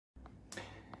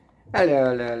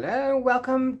Hello,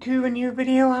 welcome to a new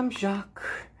video. I'm Jacques,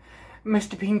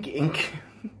 Mr. Pink Ink.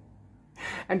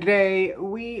 And today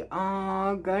we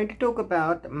are going to talk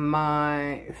about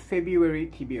my February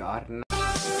TBR.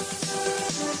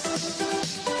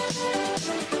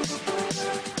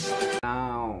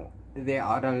 Now, there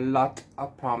are a lot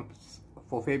of prompts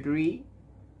for February.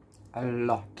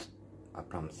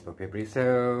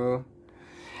 So,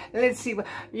 let's see.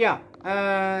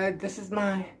 This is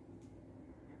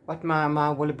what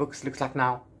my woolly books looks like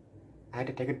now. I had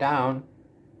to take it down.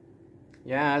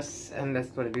 Yes, and that's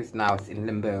what it is now. It's in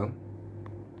limbo.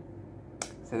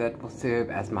 So that will serve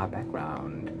as my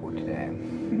background for today.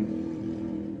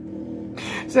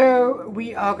 So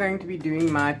we are going to be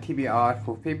doing my TBR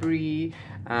for February.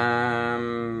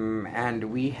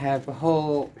 And we have a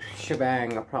whole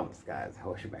shebang of prompts, guys. A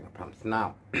whole shebang of prompts.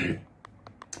 Now,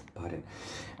 pardon.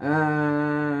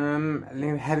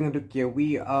 Having a look here.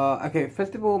 We are okay.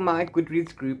 First of all, my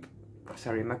Goodreads group.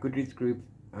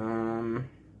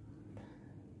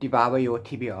 Devour your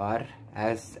TBR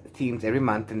as themes every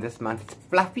month, and this month it's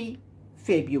Fluffy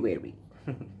February.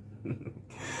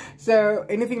 So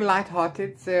anything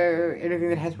light-hearted, so anything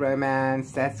that has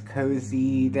romance, that's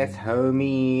cozy, that's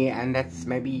homey, and that's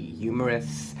maybe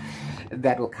humorous,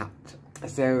 that will count.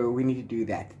 So we need to do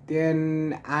that.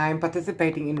 Then I'm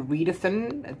participating in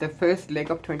Readathon, the first leg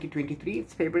of 2023.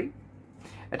 It's February.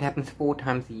 It happens 4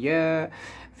 times a year.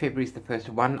 February is the first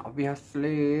one,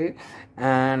 obviously.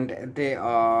 And there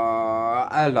are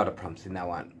a lot of prompts in that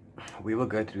one. We will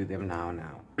go through them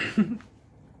now.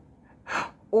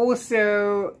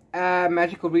 Also,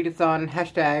 Magical Readathon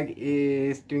hashtag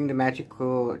is doing the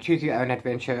magical choose your own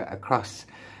adventure across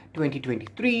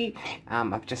 2023.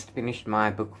 I've just finished my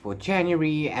book for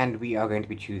January, and we are going to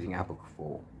be choosing our book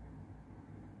for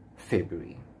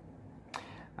February.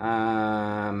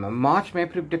 March may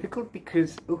prove difficult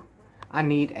because I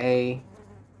need to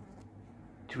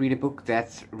read a book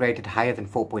that's rated higher than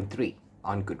 4.3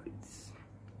 on Goodreads.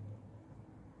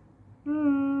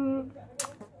 Who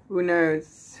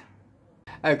knows?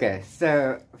 Okay,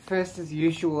 so first as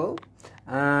usual,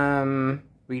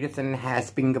 Readathon has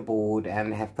bingo board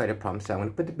and have photo prompts, so I'm going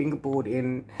to put the bingo board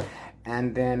in,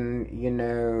 and then, you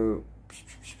know,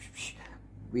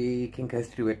 we can go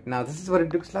through it. Now, this is what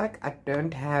it looks like. I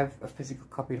don't have a physical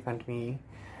copy in front of me,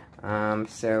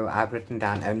 so I've written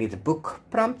down only the book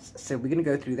prompts, so we're going to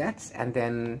go through that, and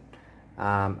then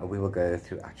we will go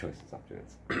through our choices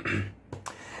afterwards.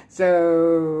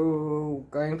 So,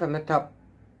 going from the top,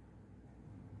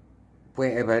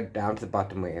 wherever, down to the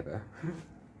bottom, wherever.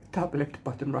 Top left,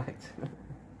 bottom right.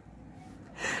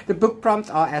 The book prompts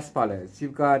are as follows.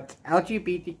 You've got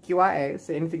LGBTQIA,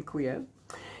 so anything queer.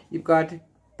 You've got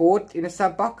bought in a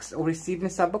sub box or received in a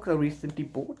sub box or recently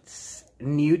bought.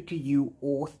 New to you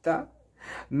author.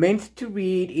 Meant to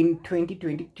read in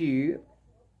 2022.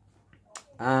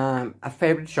 A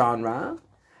favorite genre.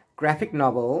 Graphic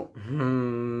novel.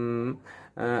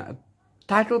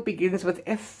 Title begins with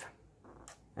F.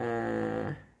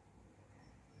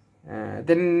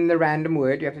 Then the random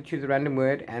word. You have to choose a random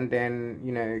word, and then,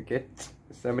 you know, get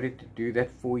somebody to do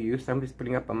that for you. Somebody's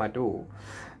pulling up on my door.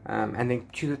 And then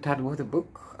choose the title of a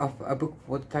book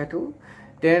for the title.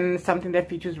 Then something that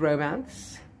features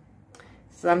romance.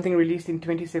 Something released in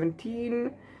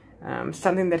 2017.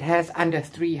 Something that has under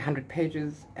 300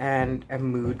 pages, and a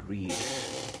mood read.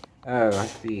 Oh, I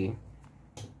see.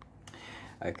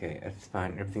 Okay, that's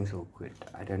fine. Everything's all good.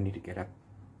 I don't need to get up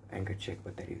and go check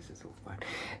what that is. It's all fine.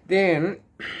 Then,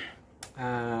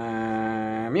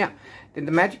 then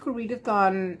the Magical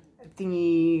Readathon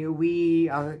thingy, we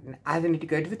either need to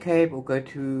go to the cave or go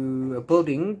to a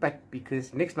building, but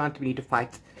because next month we need to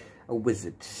fight a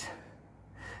wizard.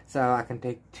 So I can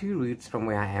take 2 routes from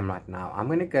where I am right now. I'm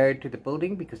going to go to the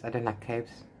building because I don't like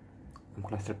caves. I'm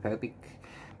claustrophobic.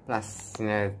 Plus, you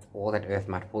know, all that earth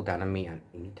might fall down on me at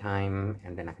any time,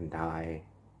 and then I can die.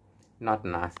 Not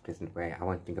in a nice, pleasant way. I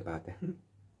won't think about that.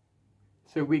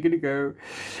 So we're going to go.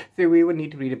 So we will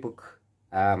need to read a book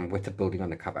with the building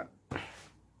on the cover.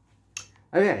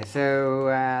 Okay, so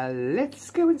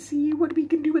let's go and see what we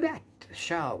can do with that,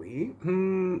 shall we?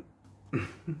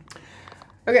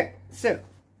 Okay, so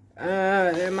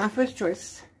my first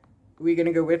choice, we're going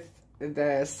to go with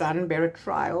The Sunbearer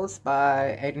Trials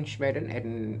by Aiden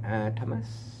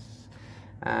Thomas.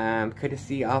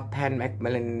 Courtesy of Pan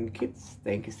Macmillan Kids.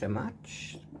 Thank you so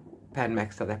much. Pan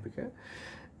Mac South Africa.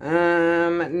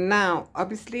 Now,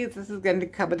 obviously, this is going to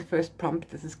cover the first prompt.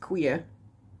 This is queer.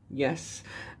 Yes.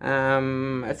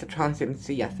 It's a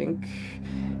transcendency, I think.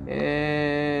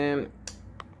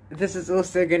 This is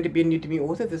also going to be a new to me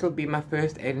author. This will be my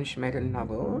first Aiden Schmaden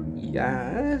novel.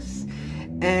 Yes.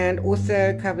 And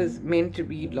also covers meant to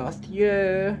read last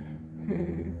year.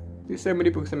 There's so many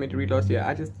books I meant to read last year.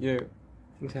 I just,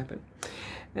 things happen.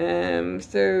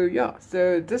 So yeah,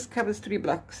 so this covers 3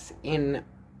 blocks in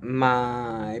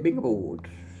my bingo board.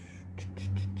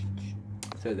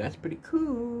 So that's pretty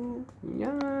cool.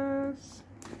 Yes.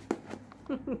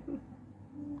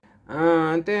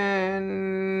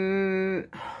 Then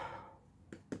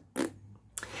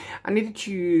I need to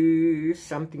choose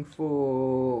something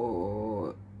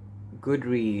for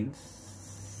Goodreads,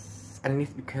 and it needs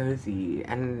to be cozy.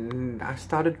 And I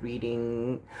started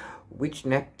reading Witch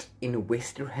Nut in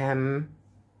Westerham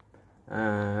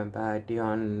by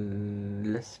Dion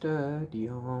Lister.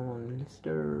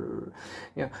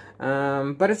 Yeah.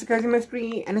 But it's a cozy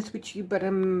mystery and it's witchy, but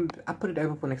I put it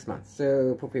over for next month,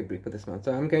 so for February, for this month.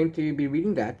 So I'm going to be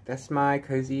reading that. That's my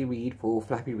cozy read for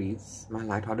Fluffy Reads, my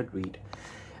lighthearted read.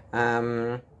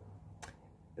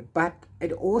 But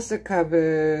it also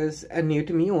covers a new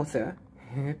to me author,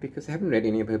 because I haven't read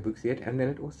any of her books yet, and then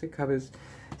it also covers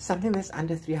something that's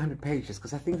under 300 pages,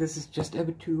 because I think this is just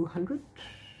over 200.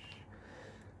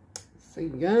 So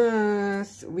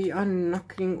yes, we are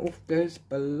knocking off those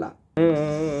blocks.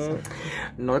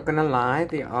 Not gonna lie,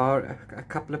 there are a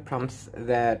couple of prompts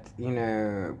that,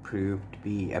 proved to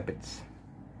be a bit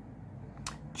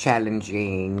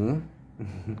challenging.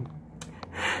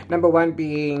 Number 1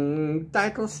 being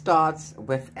title starts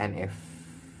with an F.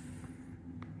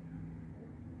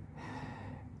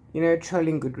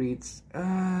 Trolling Goodreads,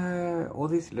 all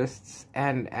these lists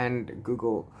and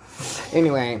Google.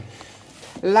 Anyway,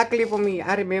 luckily for me,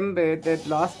 I remember that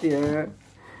last year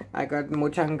I got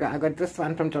Mochanga. I got this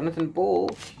one from Jonathan Ball.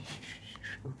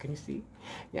 Oh, can you see?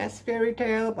 Yes, Fairy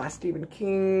Tale by Stephen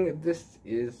King. This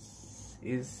is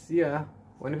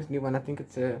one of his new one. I think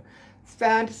it's a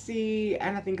fantasy,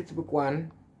 and I think it's book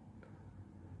 1.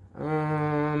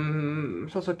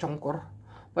 It's also Chonkor.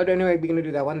 But anyway, we're gonna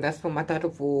do that one. That's for my title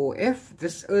for F.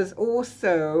 This is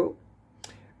also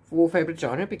for favorite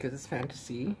genre because it's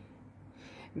fantasy.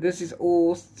 This is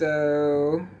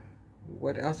also,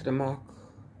 what else did I mark?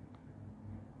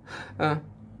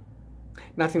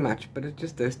 Nothing much, but it's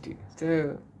just those 2.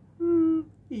 So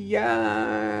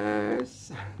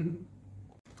yes.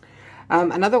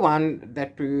 Another one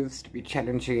that proves to be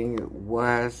challenging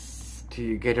was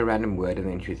to get a random word and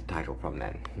then choose a title from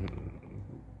that.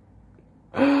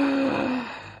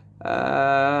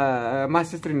 My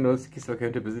sister-in-law's still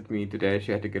came to visit me today.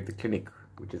 She had to go to the clinic,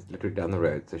 which is literally down the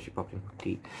road, so she popped in for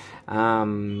tea.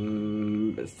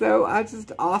 So I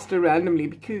just asked her randomly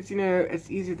because, it's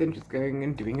easier than just going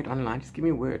and doing it online. Just give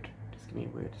me a word. Just give me a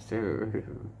word. So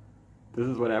this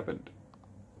is what happened.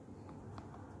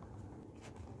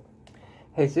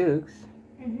 Hey, Zooks.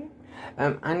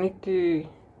 I need to...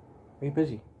 Are you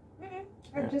busy?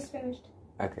 I've just finished.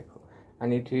 Okay, cool. I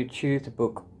need to choose a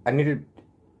book. I need to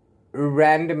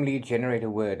randomly generate a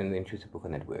word and then choose a book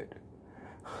on that word.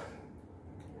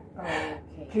 Okay.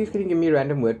 Please can you give me a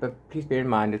random word, but please bear in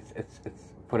mind it's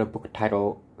for a book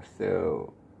title,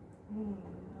 so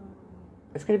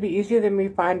it's gonna be easier than me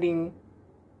finding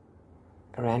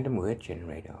a random word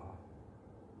generator.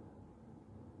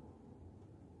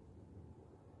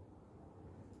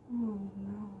 Oh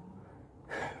no.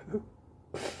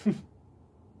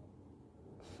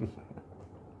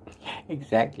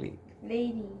 Exactly.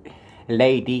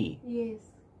 Lady. Yes.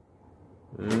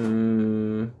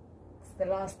 It's the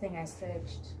last thing I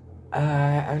searched.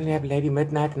 I only have Lady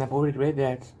Midnight and I've already read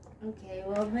that. Okay,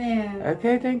 well then.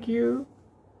 Okay, thank you.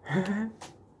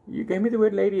 You gave me the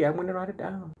word lady, I'm gonna write it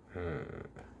down.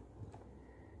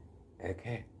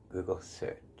 Okay, Google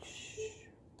search.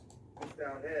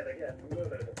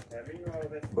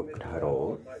 Book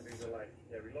title.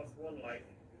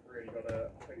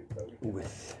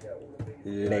 With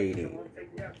lady.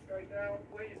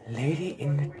 Lady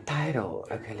in the title.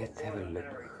 Okay, let's have a look.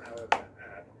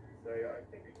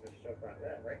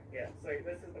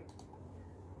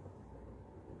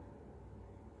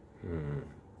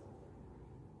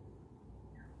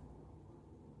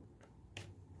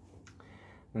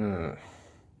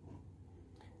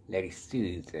 Lady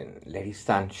Susan, Lady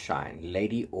Sunshine,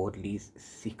 Lady Audley's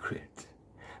Secret,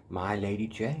 My Lady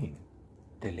Jane,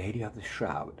 The Lady of the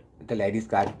Shroud, The Lady's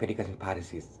Guide to Petticoats and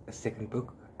Piracies, a second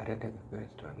book, I don't have the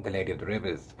first one, The Lady of the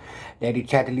Rivers, Lady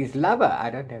Chatterley's Lover, I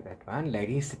don't have that one,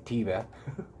 Lady Sativa,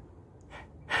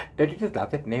 don't you just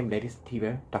love that name, Lady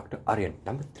Sativa, Dr. Orient,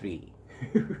 number 3.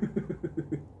 Lady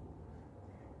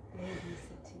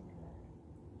Sativa.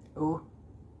 Oh,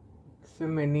 so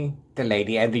many. The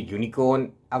Lady and the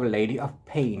Unicorn, Our Lady of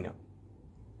Pain.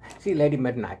 See, Lady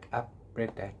Midnight, I've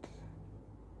read that.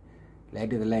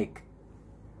 Lady of the Lake,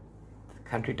 The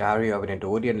Country Diary of an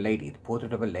Edwardian Lady, The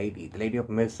Portrait of a Lady, The Lady of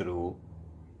Misrule,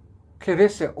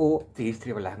 Clarissa, or The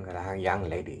History of a Young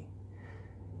Lady.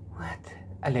 What?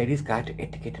 A Lady's Guide to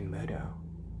Etiquette and Murder.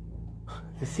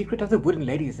 The Secret of the Wooden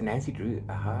Lady is Nancy Drew.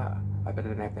 Aha, I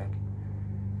better have that.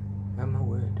 Oh my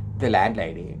word. The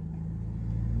Landlady.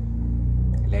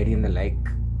 A Lady in the Lake.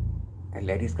 A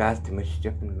Lady's Guide to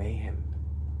Mischief and Mayhem.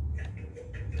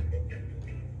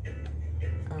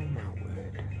 Oh my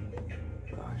word.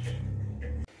 Gosh.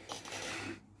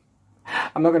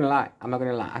 I'm not gonna lie.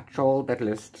 I trolled that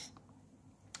list.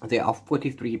 There are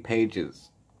 43 pages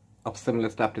of similar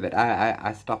stuff to that.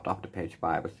 I stopped after page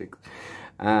 5 or 6.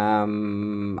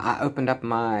 I opened up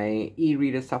my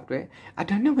e-reader software. I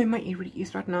don't know where my e-reader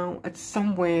is right now. It's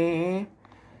somewhere.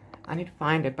 I need to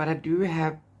find it, but I do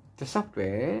have the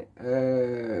software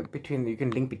you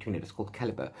can link between it. It's called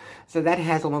Caliber. So that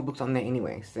has all my books on there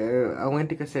anyway. So I went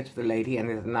to go search for the lady, and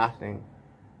there's nothing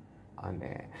on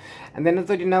there. And then I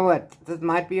thought, you know what? This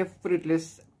might be a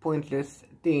fruitless, pointless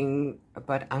thing,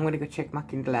 but I'm gonna go check my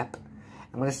Kindle app.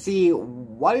 I'm gonna see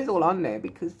what is all on there,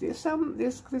 because there's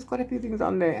quite a few things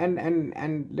on there,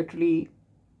 and literally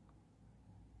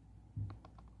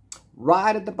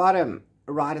right at the bottom,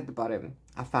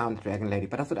 I found the Dragon Lady.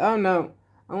 But I thought, oh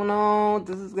no,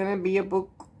 this is gonna be a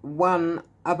book 1,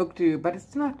 a book 2, but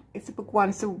it's not. It's a book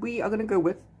 1. So we are gonna go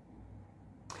with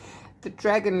The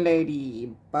Dragon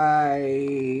Lady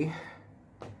by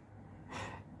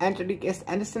Angelique S.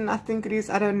 Anderson, I think it is.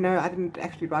 I don't know. I didn't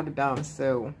actually write it down,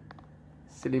 so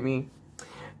silly me.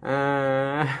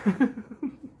 But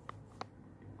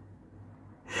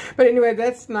anyway,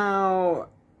 that's now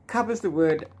covers the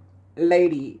word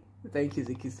lady. Thank you,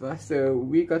 Zikiswa. So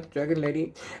we got Dragon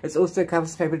Lady. It's also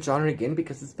covers favorite genre again,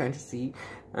 because it's fantasy.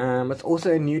 It's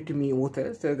also a new to me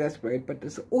author, so that's great. But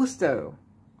it's also,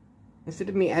 instead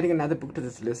of me adding another book to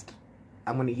this list,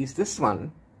 I'm going to use this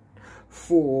one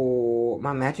for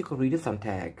my magical readathon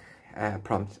tag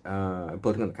prompt,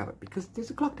 building on the cover, because there's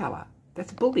a clock tower.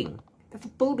 That's a building. That's a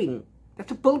building.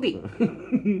 That's a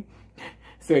building.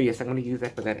 So yes, I'm going to use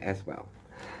that for that as well.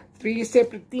 3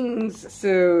 separate things,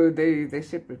 so they're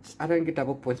separate. I don't get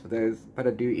double points for those, but I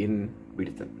do in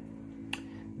Readathin.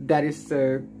 That is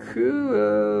so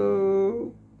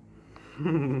cool.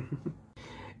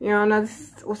 Yeah, now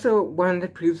this is also one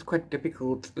that proves quite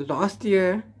difficult. Last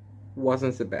year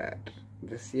wasn't so bad.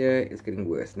 This year is getting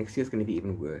worse. Next year is going to be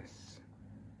even worse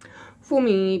for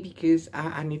me, because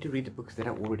I need to read the books that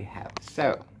I already have.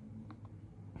 So,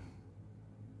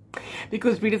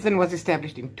 because Readathin was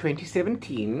established in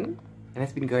 2017 and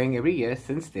has been going every year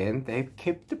since then, they've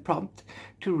kept the prompt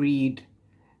to read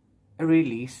a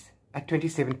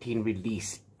 2017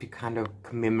 release, to kind of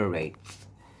commemorate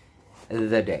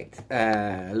the date.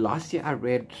 Last year I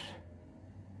read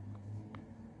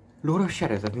Lord of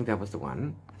Shadows. I think that was the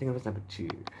one. I think it was number 2.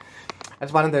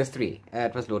 That's one of those 3.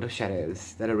 It was Lord of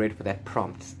Shadows that I read for that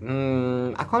prompt.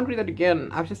 I can't read that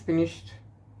again. I've just finished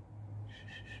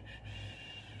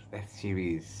that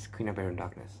series, Queen of Air and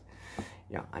Darkness.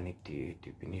 Yeah, I need to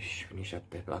finish up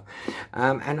that block.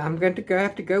 And I'm going to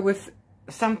have to go with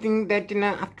something that, you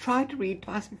know, I've tried to read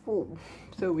twice before.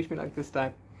 So wish me luck this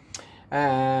time.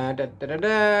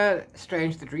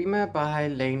 Strange the Dreamer by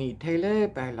Laini Taylor.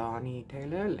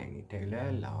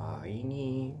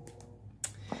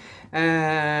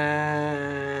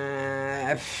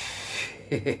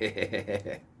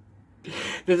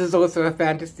 This is also a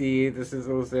fantasy. This is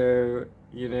also,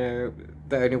 you know,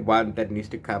 the only one that needs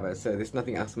to cover. So there's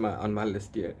nothing else on my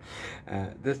list here.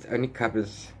 This only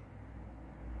covers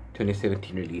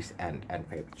 2017 release and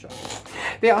favorite genre.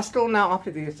 There are still, now after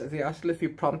this, there are still a few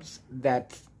prompts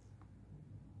that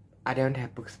I don't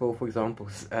have books for. For example,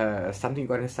 something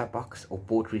got in a sub box or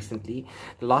bought recently.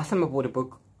 The last time I bought a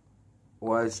book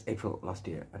was April last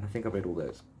year, and I think I read all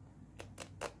those.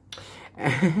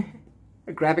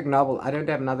 A graphic novel. I don't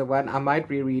have another one. I might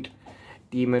reread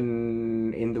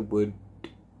Demon in the Wood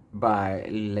by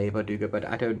Leigh Bardugo, but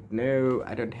I don't know.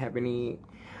 I don't have any.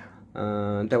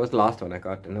 That was the last one I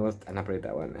got, and I read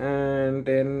that one. And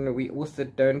then we also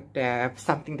don't have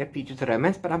something that features a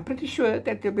romance, but I'm pretty sure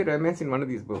that there'll be romance in one of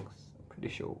these books. I'm pretty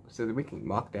sure. So that we can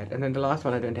mark that. And then the last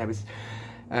one I don't have is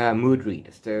mood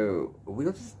read. So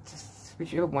we'll just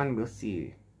whichever one we'll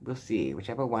see.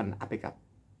 Whichever one I pick up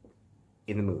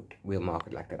in the mood, we'll mark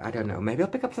it like that. I don't know. Maybe I'll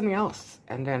pick up something else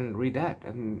and then read that,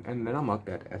 and then I'll mark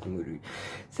that as a mood read.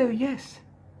 So yes.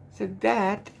 So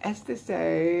that, as they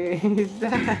say, is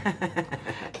that.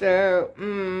 So,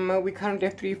 we currently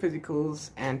have 3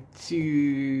 physicals and 2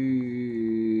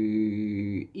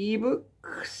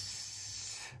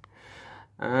 ebooks.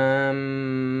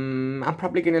 I'm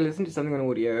probably going to listen to something on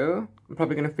audio. I'm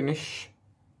probably going to finish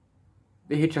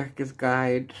The Hitchhiker's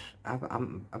Guide.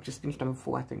 I've just finished number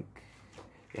 4, I think.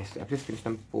 Yes, I've just finished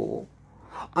number 4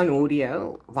 on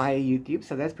audio via YouTube,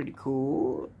 so that's pretty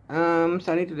cool. So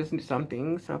I need to listen to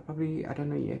something, so probably, I don't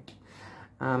know yet.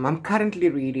 I'm currently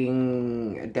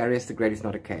reading Darius the Great Is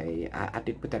Not Okay. I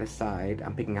did put that aside.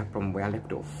 I'm picking up from where I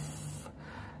left off,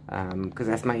 because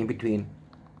that's my in-between.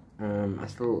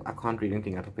 I can't read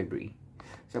anything out of February,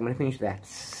 so I'm going to finish that.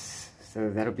 So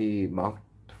that'll be marked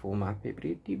for my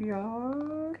February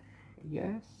TBR.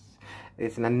 Yes,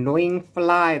 there's an annoying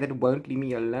fly that won't leave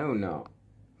me alone now.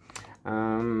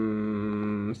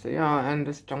 So yeah, and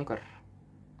this junker.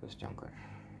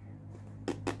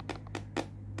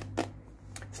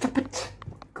 Stop it!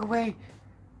 Go away.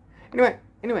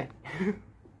 Anyway.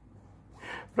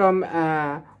 From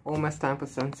almost time for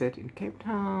sunset in Cape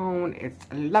Town. It's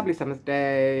a lovely summer's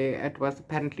day. It was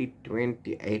apparently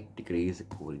 28 degrees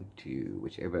according to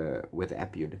whichever weather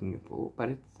app you're looking for, but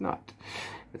it's not.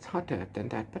 It's hotter than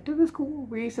that, but it was cool.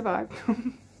 We survived.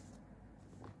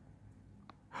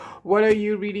 What are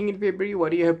you reading in February?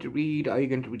 What do you hope to read? Are you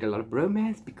going to read a lot of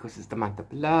romance because it's the month of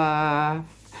love?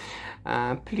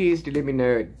 Please do let me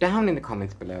know down in the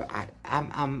comments below.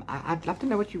 I'd love to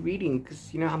know what you're reading,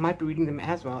 because, you know, I might be reading them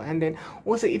as well. And then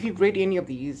also, if you've read any of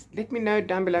these, let me know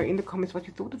down below in the comments what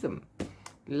you thought of them.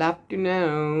 Love to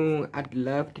know. I'd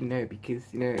love to know, because,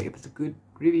 you know, if it's a good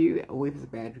review or if it's a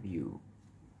bad review,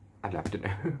 I'd love to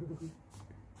know.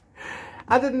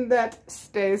 Other than that,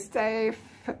 stay safe.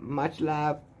 Much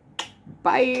love.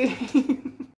 Bye.